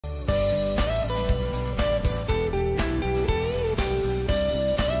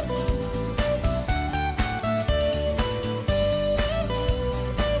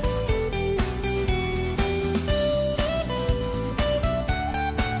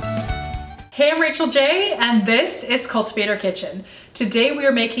Hey, I'm Rachel J, and this is Cultivator Kitchen. Today we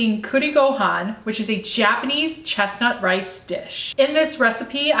are making Kuri Gohan, which is a Japanese chestnut rice dish. In this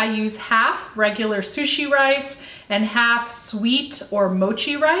recipe, I use half regular sushi rice and half sweet or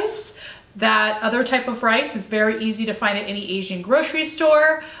mochi rice. That other type of rice is very easy to find at any Asian grocery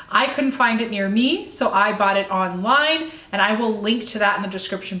store. I couldn't find it near me, so I bought it online, and I will link to that in the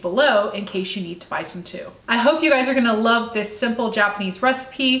description below in case you need to buy some too. I hope you guys are gonna love this simple Japanese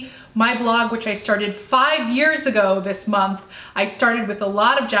recipe. My blog, which I started 5 years ago this month, I started with a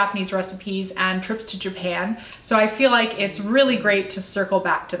lot of Japanese recipes and trips to Japan, so I feel like it's really great to circle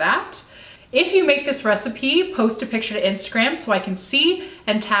back to that. If you make this recipe, post a picture to Instagram so I can see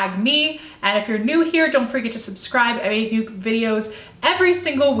and tag me. And if you're new here, don't forget to subscribe. I make new videos every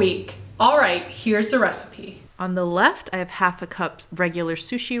single week. All right, here's the recipe. On the left, I have half a cup regular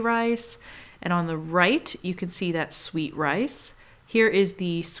sushi rice. And on the right, you can see that sweet rice. Here is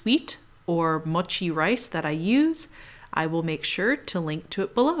the sweet or mochi rice that I use. I will make sure to link to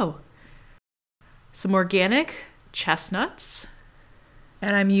it below. Some organic chestnuts.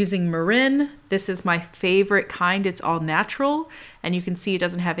 And I'm using mirin. This is my favorite kind. It's all natural, and you can see it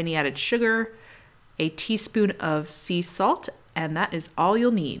doesn't have any added sugar. A teaspoon of sea salt, and that is all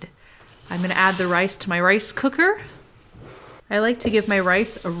you'll need. I'm gonna add the rice to my rice cooker. I like to give my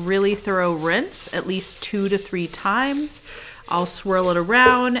rice a really thorough rinse, at least 2 to 3 times. I'll swirl it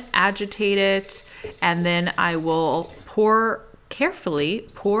around, agitate it, and then I will carefully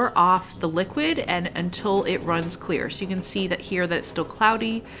pour off the liquid and until it runs clear. So you can see that here that it's still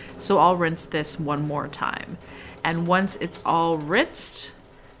cloudy, so I'll rinse this one more time. And once it's all rinsed,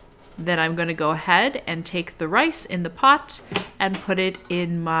 then I'm going to go ahead and take the rice in the pot and put it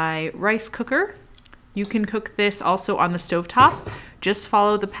in my rice cooker. You can cook this also on the stovetop. Just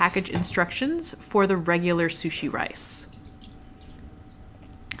follow the package instructions for the regular sushi rice.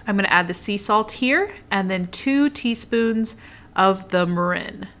 I'm going to add the sea salt here and then 2 teaspoons of the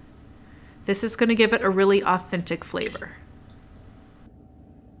mirin. This is going to give it a really authentic flavor.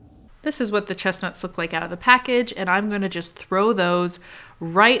 This is what the chestnuts look like out of the package, and I'm going to just throw those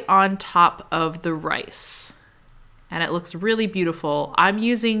right on top of the rice. And it looks really beautiful. I'm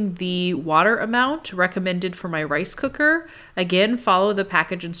using the water amount recommended for my rice cooker. Again, follow the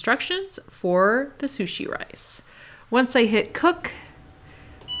package instructions for the sushi rice. Once I hit cook,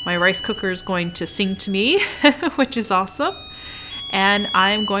 my rice cooker is going to sing to me, which is awesome. And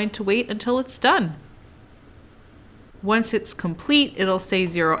I'm going to wait until it's done. Once it's complete, it'll say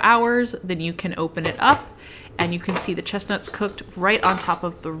 0 hours. Then you can open it up and you can see the chestnuts cooked right on top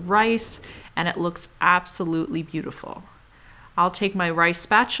of the rice, and it looks absolutely beautiful. I'll take my rice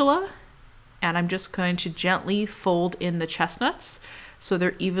spatula and I'm just going to gently fold in the chestnuts so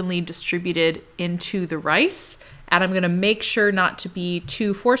they're evenly distributed into the rice. And I'm gonna make sure not to be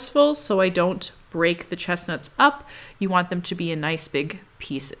too forceful so I don't break the chestnuts up. You want them to be in nice big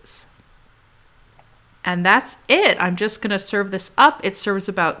pieces. And that's it. I'm just gonna serve this up. It serves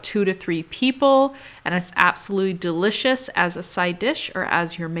about 2 to 3 people, and it's absolutely delicious as a side dish or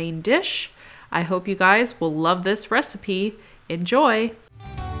as your main dish. I hope you guys will love this recipe. Enjoy.